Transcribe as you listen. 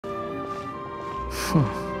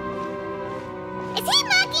Is he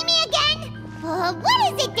mocking me again?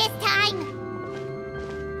 What is it this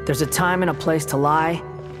time? There's a time and a place to lie,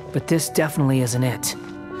 but this definitely isn't it.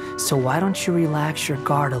 So why don't you relax your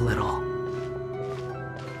guard a little?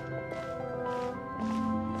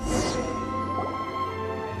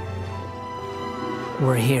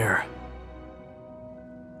 We're here.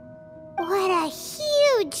 What a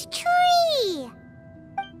huge tree!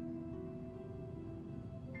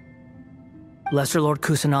 Lesser Lord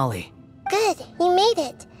Kusanali, Good, you made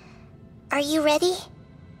it. Are you ready?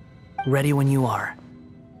 ready when you are.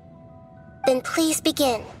 Then please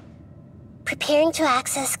begin. Preparing to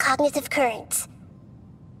access cognitive currents.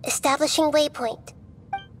 Establishing waypoint.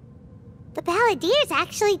 The Balladier's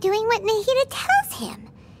actually doing what Nahida tells him.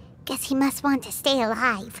 Guess he must want to stay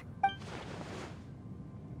alive.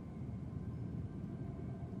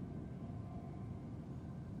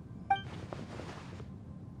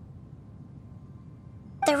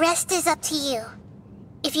 The rest is up to you.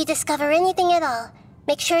 If you discover anything at all,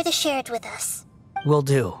 make sure to share it with us. Will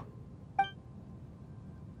do.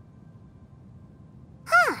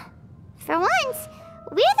 Huh. For once,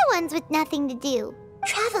 we're the ones with nothing to do.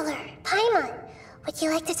 Traveler, Paimon, would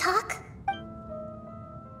you like to talk?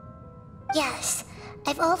 Yes,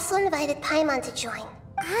 I've also invited Paimon to join.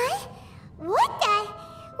 Huh? What the?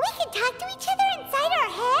 We can talk to each other inside our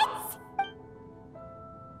heads?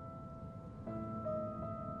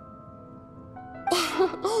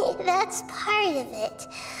 That's part of it.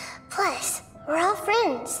 Plus, we're all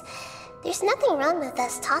friends. There's nothing wrong with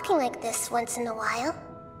us talking like this once in a while.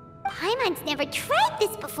 Paimon's never tried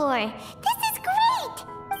this before. This is great!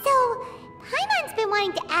 So, Paimon's been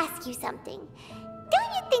wanting to ask you something.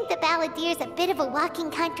 Don't you think the Balladier's a bit of a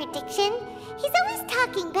walking contradiction? He's always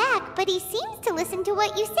talking back, but he seems to listen to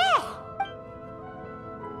what you say.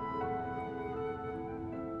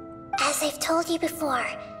 As I've told you before,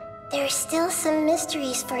 there are still some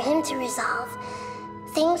mysteries for him to resolve.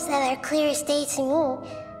 Things that are clear as day to me,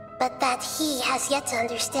 but that he has yet to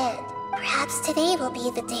understand. Perhaps today will be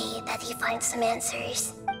the day that he finds some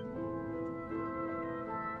answers.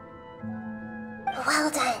 Well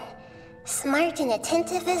done. Smart and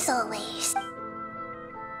attentive as always.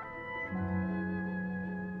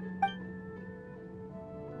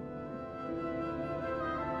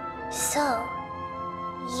 So,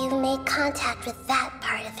 you made contact with that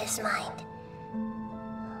part of his mind.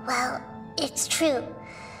 Well, it's true.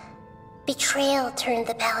 Betrayal turned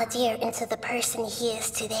the Balladier into the person he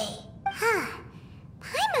is today. Huh.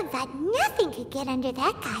 Paimon thought nothing could get under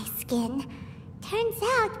that guy's skin. Turns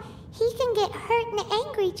out, he can get hurt and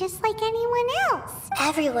angry just like anyone else.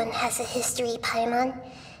 Everyone has a history, Paimon.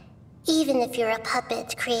 Even if you're a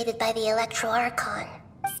puppet created by the Electro Archon.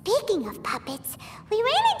 Speaking of puppets, we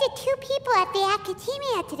ran into two people at the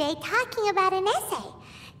Academia today talking about an essay.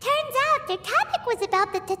 Turns out their topic was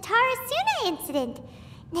about the Tatarasuna incident.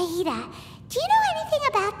 Nahida, do you know anything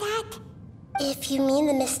about that? If you mean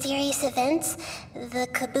the mysterious events, the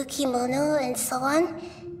Kabuki Mono and so on,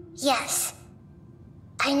 yes.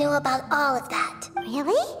 I know about all of that.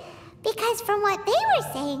 Really? Because from what they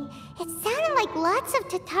were saying, it sounded like lots of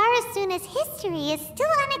Tatarasuna's history is still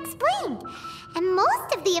unexplained. And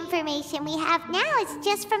most of the information we have now is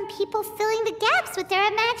just from people filling the gaps with their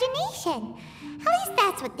imagination. At least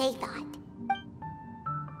that's what they thought.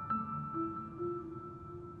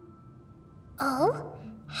 Oh?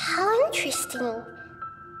 How interesting.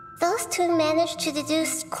 Those two managed to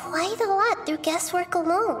deduce quite a lot through guesswork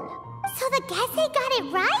alone. So the Gese got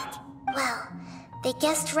it right? Well, they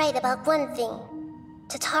guessed right about one thing.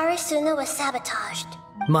 Tatarasuna was sabotaged.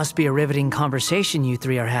 Must be a riveting conversation you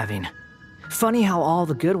three are having. Funny how all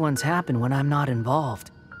the good ones happen when I'm not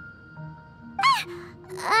involved.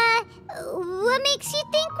 What makes you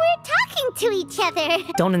think we're talking to each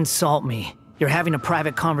other? Don't insult me. You're having a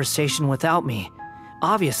private conversation without me.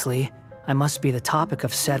 Obviously, I must be the topic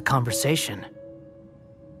of said conversation.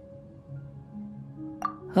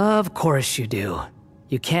 Of course you do.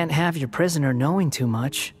 You can't have your prisoner knowing too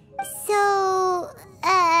much. So,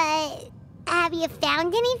 have you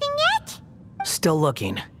found anything yet? Still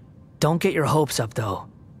looking. Don't get your hopes up, though.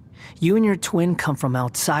 You and your twin come from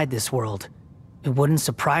outside this world. It wouldn't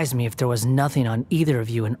surprise me if there was nothing on either of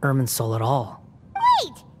you in Irminsul at all.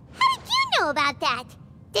 Wait! How did you know about that?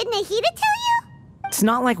 Did Nahida tell you? It's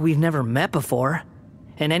not like we've never met before.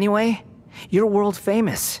 And anyway, you're world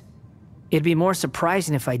famous. It'd be more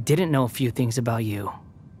surprising if I didn't know a few things about you.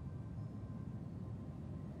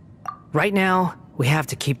 Right now, we have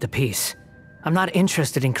to keep the peace. I'm not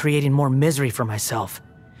interested in creating more misery for myself.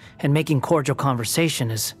 And making cordial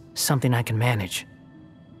conversation is something I can manage.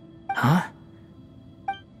 Huh?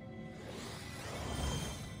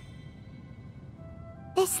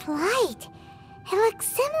 This light, it looks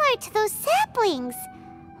similar to those saplings.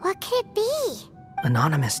 What could it be?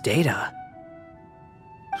 Anonymous data.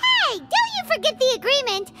 Hey, don't you forget the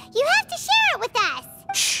agreement! You have to share it with us!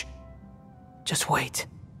 Shh. Just wait.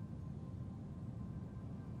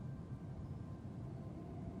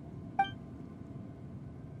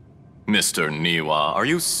 Mr. Niwa, are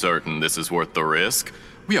you certain this is worth the risk?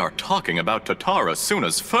 We are talking about Tatara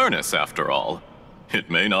Suna's furnace, after all.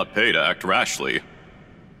 It may not pay to act rashly.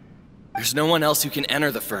 There's no one else who can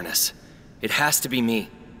enter the furnace. It has to be me.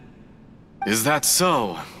 Is that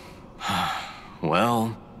so?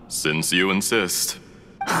 Well, since you insist.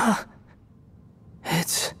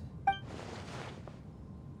 It's...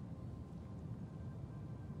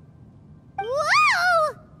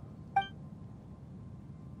 Whoa!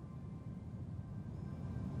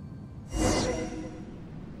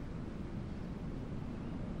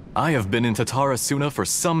 I have been in Tatara Suna for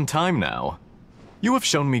some time now. You have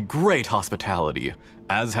shown me great hospitality,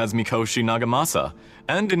 as has Mikoshi Nagamasa,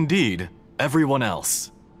 and indeed, everyone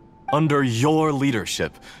else. Under your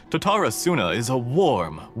leadership, Tatara Suna is a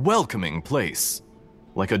warm, welcoming place,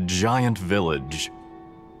 like a giant village.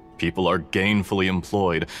 People are gainfully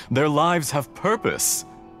employed, their lives have purpose.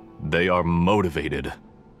 They are motivated.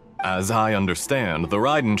 As I understand, the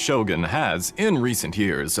Raiden Shogun has, in recent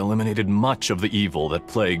years, eliminated much of the evil that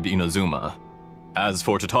plagued Inazuma. As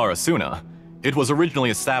for Tatara Suna, it was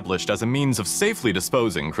originally established as a means of safely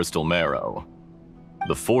disposing crystal marrow.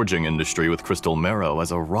 The forging industry with crystal marrow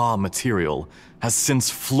as a raw material has since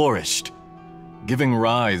flourished, giving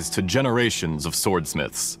rise to generations of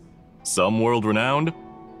swordsmiths. Some world-renowned,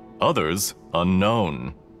 others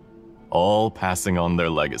unknown, all passing on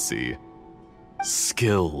their legacy.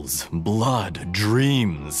 Skills, blood,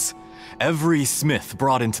 dreams. Every smith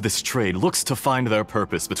brought into this trade looks to find their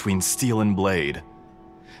purpose between steel and blade.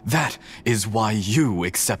 That is why you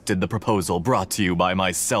accepted the proposal brought to you by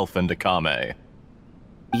myself and Akame.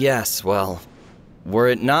 Yes, well, were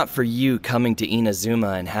it not for you coming to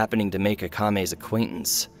Inazuma and happening to make Akame's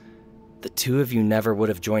acquaintance, the two of you never would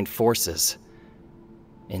have joined forces.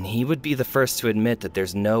 And he would be the first to admit that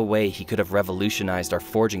there's no way he could have revolutionized our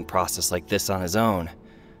forging process like this on his own.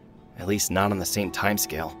 At least not on the same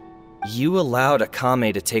timescale. You allowed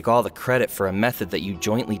Akame to take all the credit for a method that you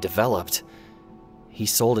jointly developed. He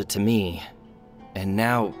sold it to me, and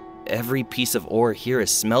now every piece of ore here is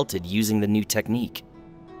smelted using the new technique.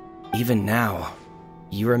 Even now,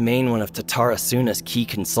 you remain one of Tatara Suna's key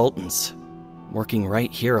consultants, working right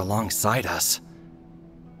here alongside us.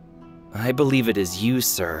 I believe it is you,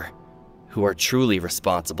 sir, who are truly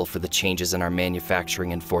responsible for the changes in our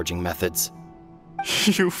manufacturing and forging methods.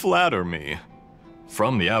 You flatter me.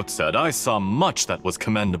 From the outset, I saw much that was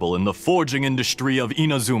commendable in the forging industry of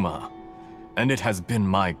Inazuma, and it has been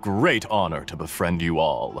my great honor to befriend you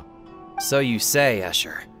all. So you say,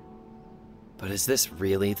 Escher. But is this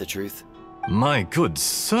really the truth? My good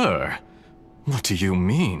sir, what do you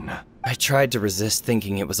mean? I tried to resist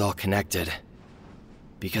thinking it was all connected,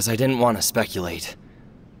 because I didn't want to speculate,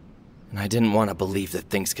 and I didn't want to believe that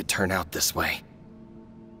things could turn out this way.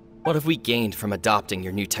 What have we gained from adopting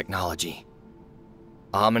your new technology?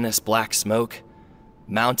 Ominous black smoke?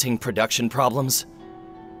 Mounting production problems?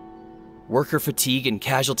 Worker fatigue and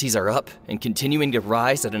casualties are up and continuing to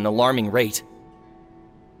rise at an alarming rate.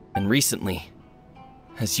 And recently,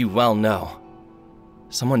 as you well know,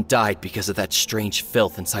 someone died because of that strange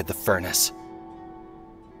filth inside the furnace.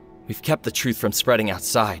 We've kept the truth from spreading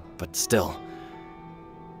outside, but still,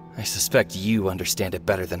 I suspect you understand it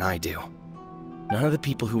better than I do. None of the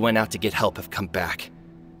people who went out to get help have come back.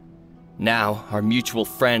 Now, our mutual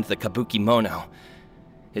friend, the Kabuki Mono,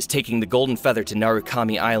 is taking the Golden Feather to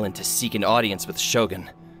Narukami Island to seek an audience with Shogun.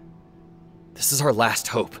 This is our last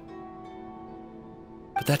hope.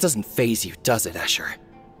 But that doesn't faze you, does it, Escher?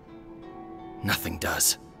 Nothing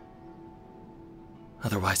does.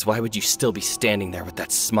 Otherwise, why would you still be standing there with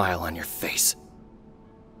that smile on your face?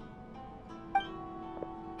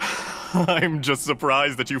 I'm just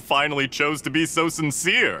surprised that you finally chose to be so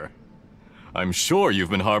sincere. I'm sure you've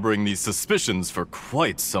been harboring these suspicions for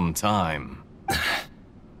quite some time.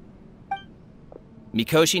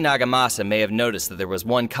 Mikoshi Nagamasa may have noticed that there was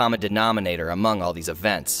one common denominator among all these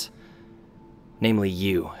events. Namely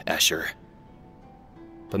you, Escher.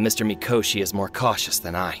 But Mr. Mikoshi is more cautious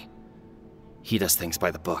than I. He does things by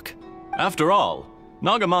the book. After all,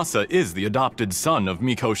 Nagamasa is the adopted son of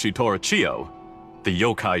Mikoshi Torichio, the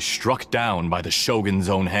yokai struck down by the Shogun's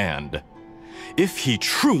own hand. If he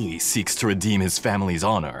truly seeks to redeem his family's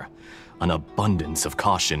honor, an abundance of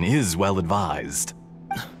caution is well advised.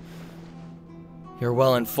 You're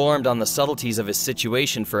well informed on the subtleties of his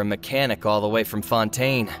situation for a mechanic all the way from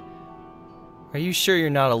Fontaine. Are you sure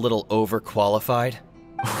you're not a little overqualified?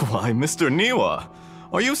 Why, Mr. Niwa,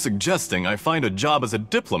 are you suggesting I find a job as a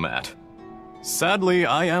diplomat? Sadly,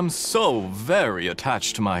 I am so very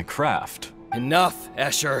attached to my craft. Enough,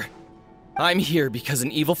 Escher. I'm here because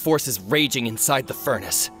an evil force is raging inside the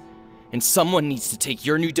furnace. And someone needs to take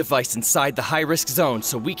your new device inside the high-risk zone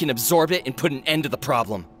so we can absorb it and put an end to the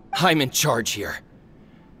problem. I'm in charge here.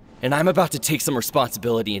 And I'm about to take some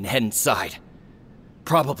responsibility and head inside.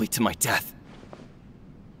 Probably to my death.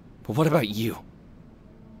 But what about you?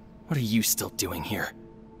 What are you still doing here?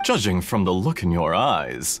 Judging from the look in your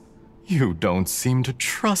eyes, you don't seem to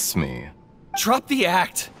trust me. Drop the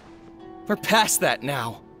act! We're past that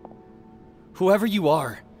now. Whoever you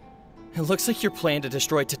are, it looks like your plan to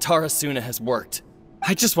destroy Tatara Suna has worked.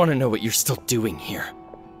 I just want to know what you're still doing here.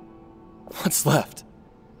 What's left?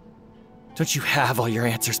 Don't you have all your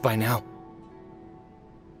answers by now?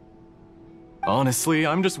 Honestly,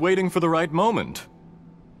 I'm just waiting for the right moment.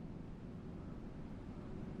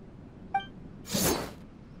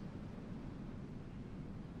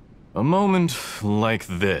 A moment like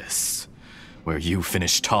this, where you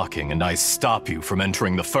finish talking and I stop you from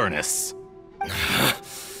entering the furnace.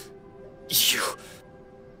 You...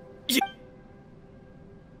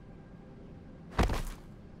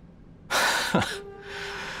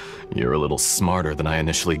 You're a little smarter than I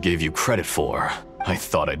initially gave you credit for. I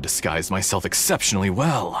thought I'd disguised myself exceptionally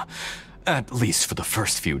well, at least for the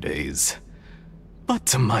first few days. But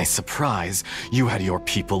to my surprise, you had your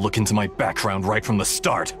people look into my background right from the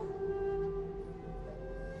start.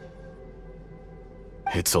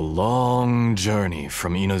 It's a long journey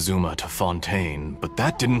from Inazuma to Fontaine, but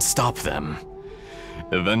that didn't stop them.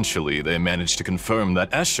 Eventually, they managed to confirm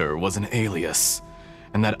that Escher was an alias,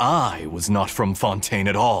 and that I was not from Fontaine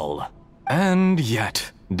at all. And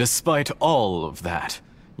yet, despite all of that,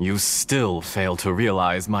 you still fail to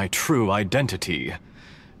realize my true identity,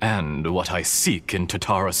 and what I seek in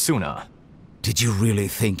Tatara Suna. Did you really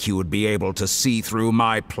think you would be able to see through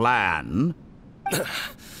my plan?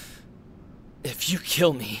 If you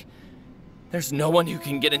kill me, there's no one who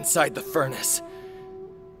can get inside the furnace.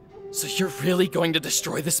 So you're really going to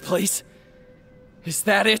destroy this place? Is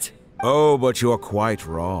that it? Oh, but you're quite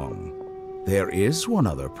wrong. There is one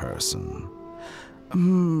other person.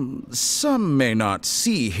 Some may not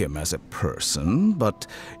see him as a person, but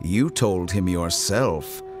you told him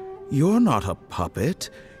yourself. You're not a puppet.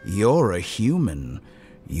 You're a human.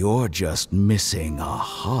 You're just missing a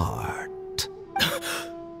heart.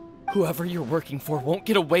 Whoever you're working for won't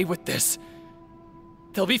get away with this.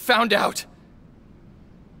 They'll be found out.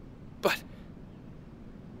 But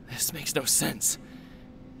this makes no sense.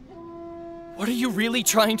 What are you really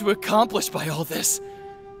trying to accomplish by all this?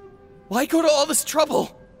 Why go to all this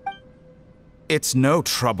trouble? It's no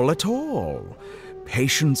trouble at all.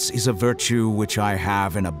 Patience is a virtue which I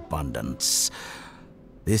have in abundance.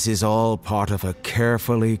 This is all part of a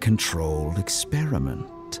carefully controlled experiment.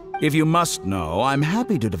 If you must know, I'm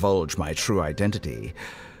happy to divulge my true identity.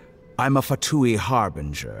 I'm a Fatui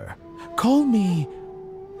Harbinger. Call me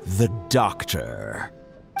the Doctor.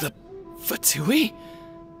 The Fatui?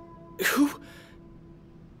 Who?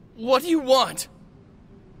 What do you want?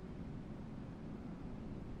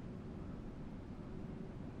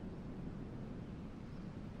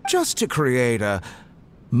 Just to create a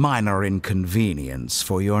minor inconvenience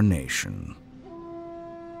for your nation.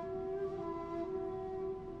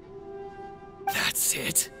 That's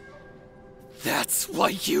it? That's why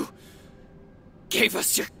you gave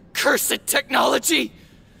us your cursed technology?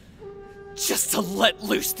 Just to let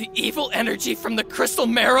loose the evil energy from the crystal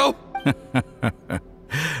marrow?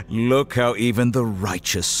 Look how even the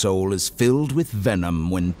righteous soul is filled with venom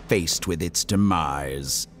when faced with its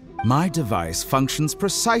demise. My device functions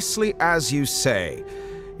precisely as you say.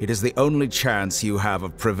 It is the only chance you have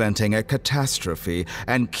of preventing a catastrophe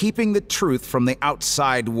and keeping the truth from the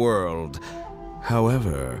outside world.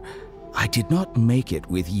 However, I did not make it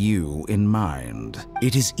with you in mind.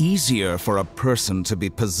 It is easier for a person to be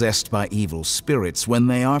possessed by evil spirits when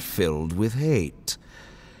they are filled with hate.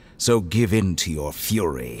 So give in to your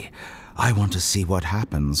fury. I want to see what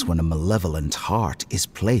happens when a malevolent heart is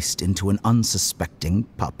placed into an unsuspecting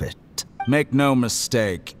puppet. Make no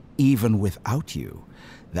mistake, even without you,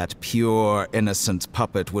 that pure, innocent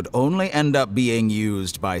puppet would only end up being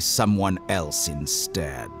used by someone else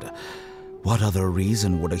instead. What other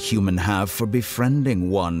reason would a human have for befriending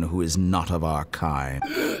one who is not of our kind?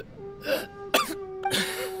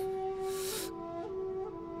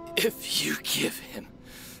 If you give him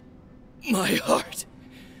my heart,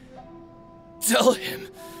 tell him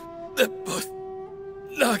that both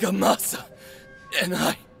Nagamasa and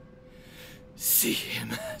I see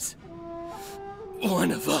him as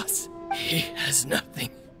one of us. He has nothing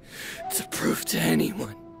to prove to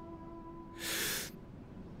anyone.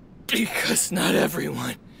 Because not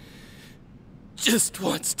everyone just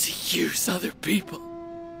wants to use other people.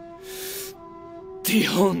 The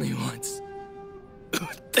only ones who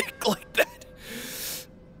think like that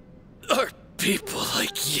are people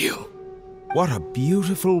like you. What a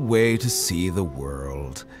beautiful way to see the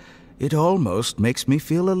world. It almost makes me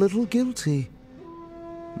feel a little guilty.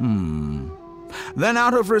 Then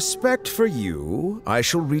out of respect for you, I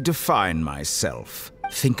shall redefine myself.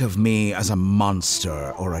 Think of me as a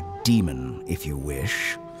monster or a demon, if you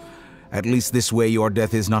wish. At least this way your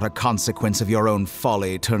death is not a consequence of your own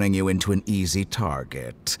folly turning you into an easy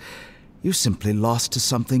target. You simply lost to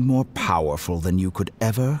something more powerful than you could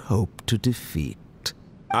ever hope to defeat.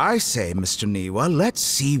 I say, Mr. Niwa, let's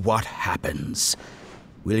see what happens.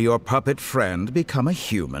 Will your puppet friend become a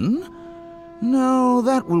human? No,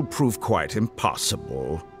 that will prove quite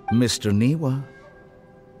impossible. Mr. Niwa,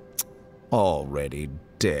 already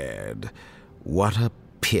dead. What a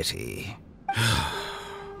pity.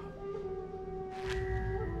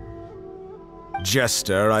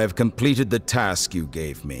 Jester, I have completed the task you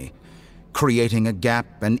gave me, creating a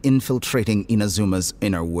gap and infiltrating Inazuma's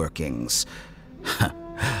inner workings.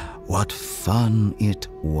 What fun it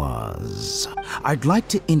was. I'd like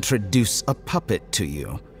to introduce a puppet to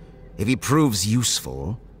you. If he proves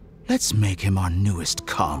useful, let's make him our newest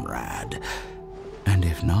comrade. And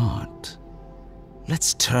if not,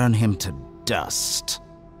 let's turn him to dust.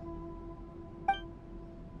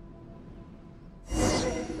 Hey,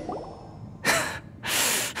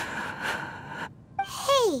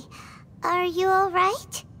 are you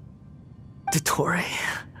alright? Dottore.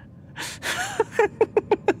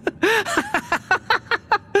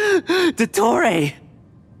 Dottore!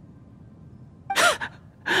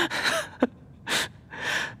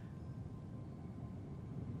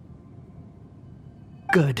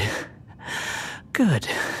 Good. Good.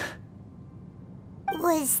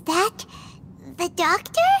 Was that the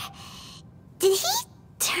doctor? Did he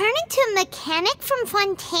turn into a mechanic from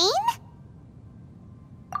Fontaine?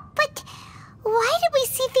 But why did we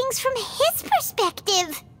see things from his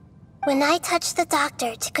perspective? When I touched the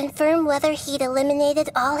doctor to confirm whether he'd eliminated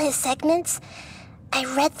all his segments, I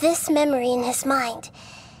read this memory in his mind.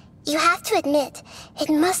 You have to admit, it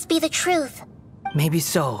must be the truth. Maybe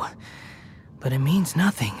so, but it means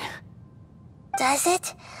nothing. Does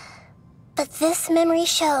it? But this memory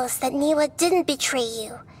shows that Niwa didn't betray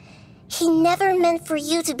you. He never meant for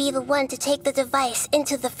you to be the one to take the device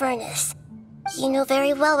into the furnace. You know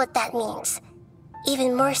very well what that means.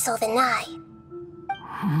 Even more so than I.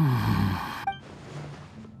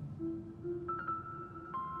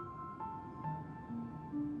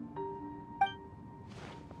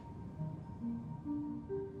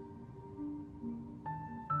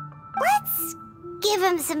 Let's give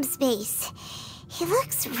him some space. He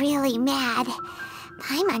looks really mad.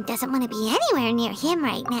 Paimon doesn't want to be anywhere near him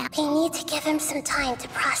right now. We need to give him some time to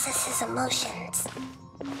process his emotions.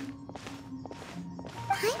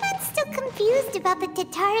 Paimon's still confused about the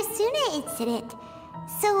Tatarasuna incident.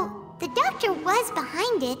 So, the doctor was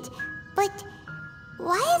behind it, but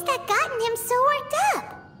why has that gotten him so worked up?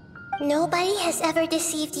 Nobody has ever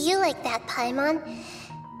deceived you like that, Paimon.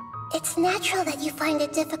 It's natural that you find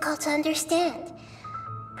it difficult to understand.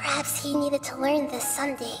 Perhaps he needed to learn this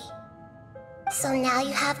someday. So now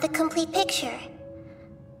you have the complete picture.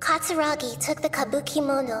 Katsuragi took the Kabuki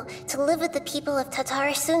Mono to live with the people of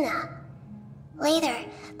Tatarasuna. Later,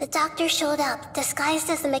 the doctor showed up, disguised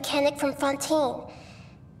as the mechanic from Fontaine.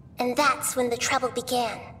 And that's when the trouble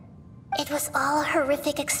began. It was all a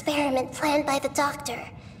horrific experiment planned by the doctor.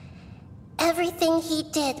 Everything he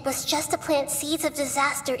did was just to plant seeds of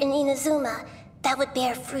disaster in Inazuma that would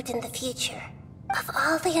bear fruit in the future. Of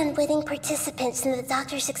all the unwitting participants in the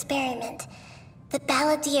doctor's experiment, the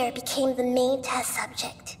balladeer became the main test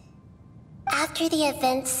subject. After the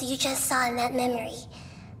events you just saw in that memory,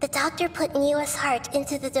 the doctor put Niwa's heart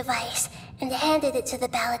into the device and handed it to the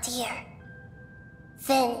balladeer.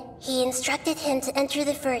 Then, he instructed him to enter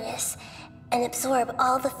the furnace and absorb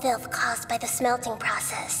all the filth caused by the smelting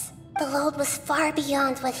process. The load was far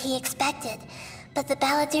beyond what he expected, but the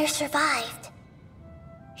balladeer survived.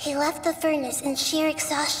 He left the furnace in sheer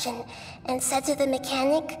exhaustion and said to the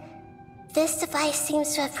mechanic, "This device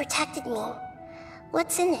seems to have protected me.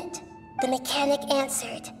 What's in it?" The mechanic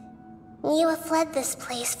answered, "Niwa fled this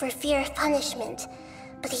place for fear of punishment,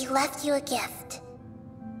 but he left you a gift.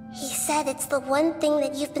 He said it's the one thing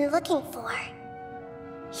that you've been looking for."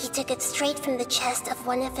 He took it straight from the chest of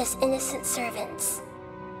one of his innocent servants.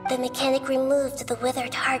 The mechanic removed the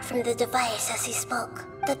withered heart from the device as he spoke.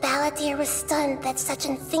 The balladeer was stunned that such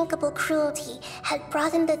unthinkable cruelty had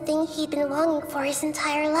brought him the thing he'd been longing for his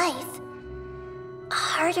entire life. A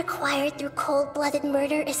heart acquired through cold-blooded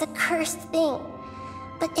murder is a cursed thing,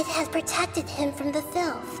 but it had protected him from the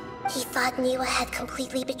filth. He thought Niwa had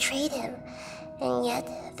completely betrayed him, and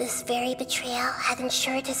yet this very betrayal had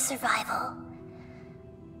ensured his survival.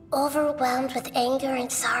 Overwhelmed with anger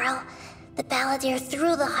and sorrow, the balladeer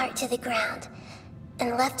threw the heart to the ground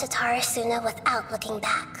and left Tatarasuna without looking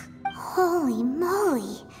back. Holy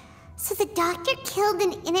moly. So the doctor killed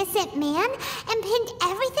an innocent man and pinned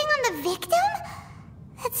everything on the victim?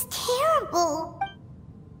 That's terrible.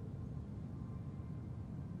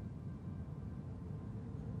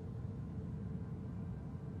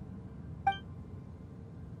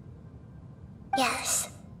 Yes.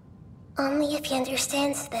 Only if he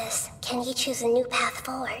understands this can he choose a new path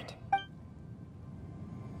forward.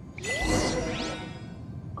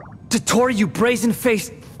 Totoro, you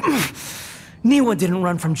brazen-faced... Niwa didn't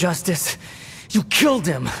run from justice. You killed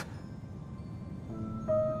him.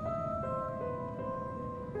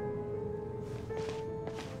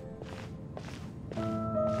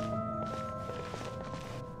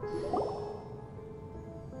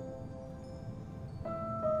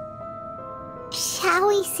 Shall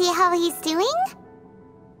we see how he's doing?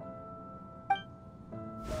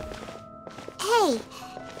 Hey,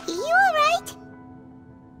 you alright?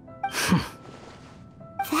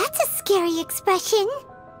 That's a scary expression.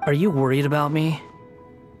 Are you worried about me?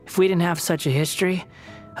 If we didn't have such a history,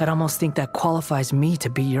 I'd almost think that qualifies me to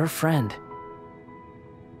be your friend.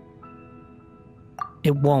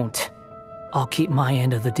 It won't. I'll keep my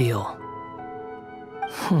end of the deal.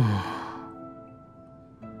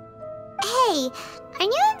 Hey, are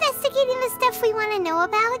you investigating the stuff we want to know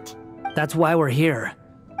about? That's why we're here.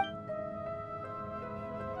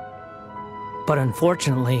 But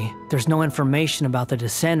unfortunately, there's no information about the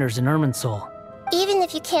Descenders in Irminsul. Even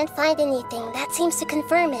if you can't find anything, that seems to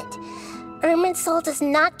confirm it. Irminsul does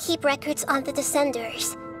not keep records on the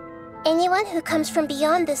Descenders. Anyone who comes from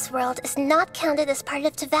beyond this world is not counted as part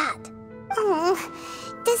of Teyvat. Oh,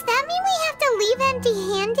 does that mean we have to leave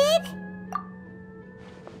empty-handed?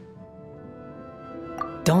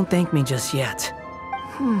 Don't thank me just yet.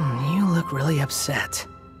 You look really upset.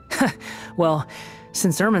 Well,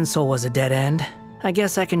 since Irminsul was a dead end, I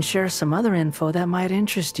guess I can share some other info that might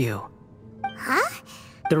interest you. Huh?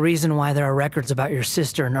 The reason why there are records about your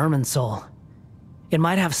sister in Irminsul. It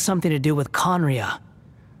might have something to do with Conria.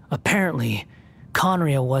 Apparently,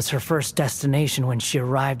 Conria was her first destination when she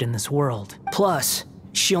arrived in this world. Plus,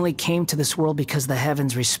 she only came to this world because the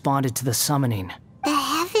heavens responded to the summoning. The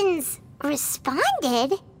heavens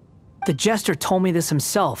responded? The Jester told me this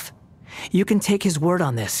himself. You can take his word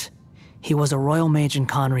on this. He was a royal mage in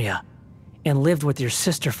Conria, and lived with your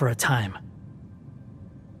sister for a time.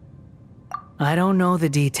 I don't know the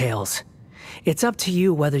details. It's up to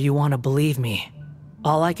you whether you want to believe me.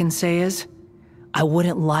 All I can say is, I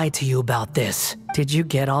wouldn't lie to you about this. Did you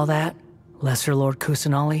get all that, Lesser Lord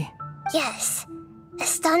Kusanali? Yes.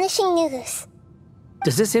 Astonishing news.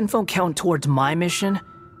 Does this info count towards my mission?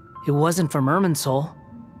 It wasn't from Irminsul,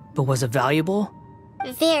 but was it valuable?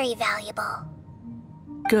 Very valuable.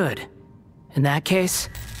 Good. In that case,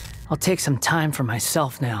 I'll take some time for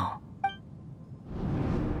myself now.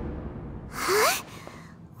 Huh?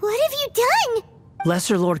 What have you done?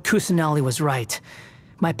 Lesser Lord Kusanali was right.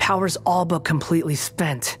 My power's all but completely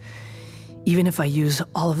spent. Even if I use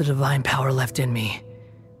all of the divine power left in me,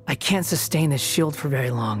 I can't sustain this shield for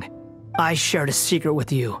very long. I shared a secret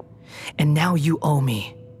with you, and now you owe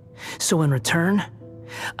me. So in return,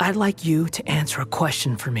 I'd like you to answer a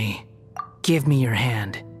question for me. Give me your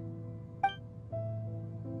hand.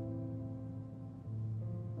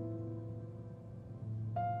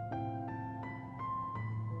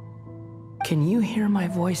 Can you hear my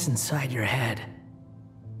voice inside your head?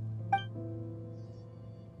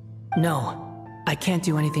 No, I can't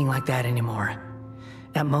do anything like that anymore.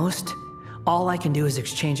 At most, all I can do is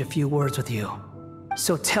exchange a few words with you.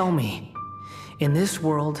 So tell me, in this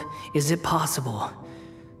world, is it possible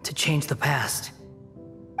to change the past?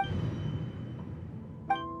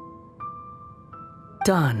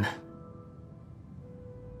 Done.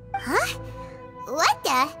 Huh? What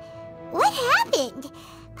the? What happened?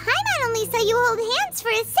 Paimon only saw you hold hands for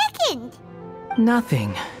a second.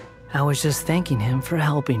 Nothing. I was just thanking him for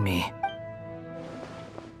helping me.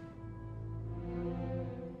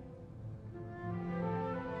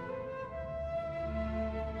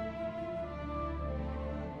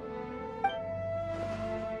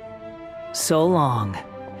 So long.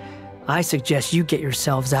 I suggest you get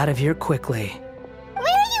yourselves out of here quickly. Where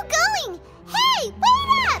are you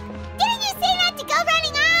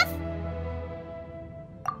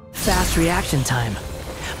fast reaction time,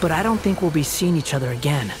 but I don't think we'll be seeing each other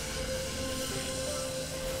again.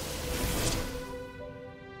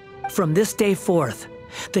 From this day forth,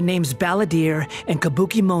 the names Balladeer and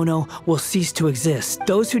Kabukimono will cease to exist.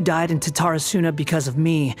 Those who died in Tatarasuna because of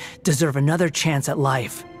me deserve another chance at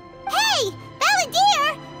life. Hey,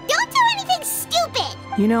 Balladeer! Don't do anything stupid!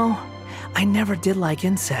 You know, I never did like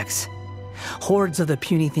insects. Hordes of the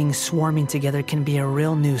puny things swarming together can be a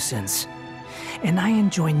real nuisance. And I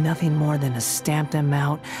enjoy nothing more than to stamp them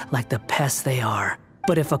out like the pests they are.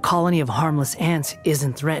 But if a colony of harmless ants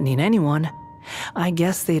isn't threatening anyone, I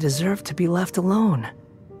guess they deserve to be left alone.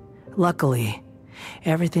 Luckily,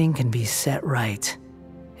 everything can be set right.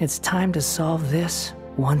 It's time to solve this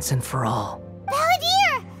once and for all.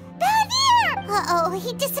 Balladeer! Balladeer! Uh-oh,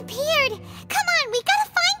 he disappeared. Come on, we gotta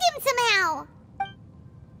find him somehow.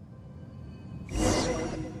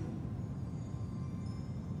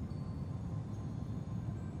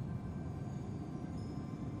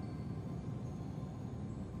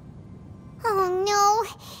 Oh no,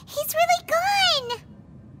 he's really gone!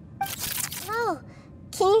 Oh,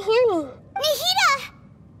 can you hear me? Nihida!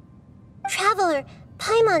 Traveler,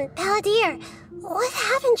 Paimon, Balladeer, what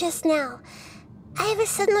happened just now? I was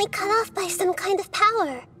suddenly cut off by some kind of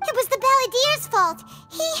power. It was the Balladeer's fault.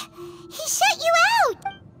 He shut you out!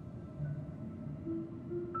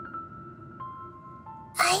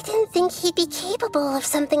 I didn't think he'd be capable of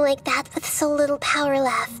something like that with so little power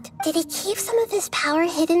left. Did he keep some of his power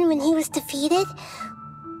hidden when he was defeated?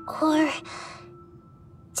 Or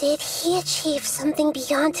did he achieve something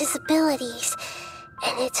beyond his abilities,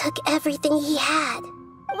 and it took everything he had?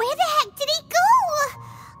 Where the heck did he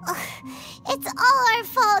go? Ugh, it's all our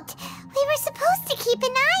fault. We were supposed to keep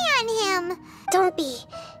an eye on him. Don't be.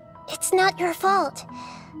 It's not your fault.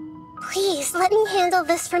 Please, let me handle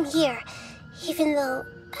this from here, even though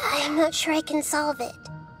I'm not sure I can solve it.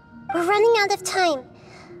 We're running out of time.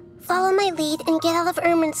 Follow my lead and get out of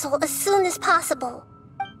Irminsul as soon as possible.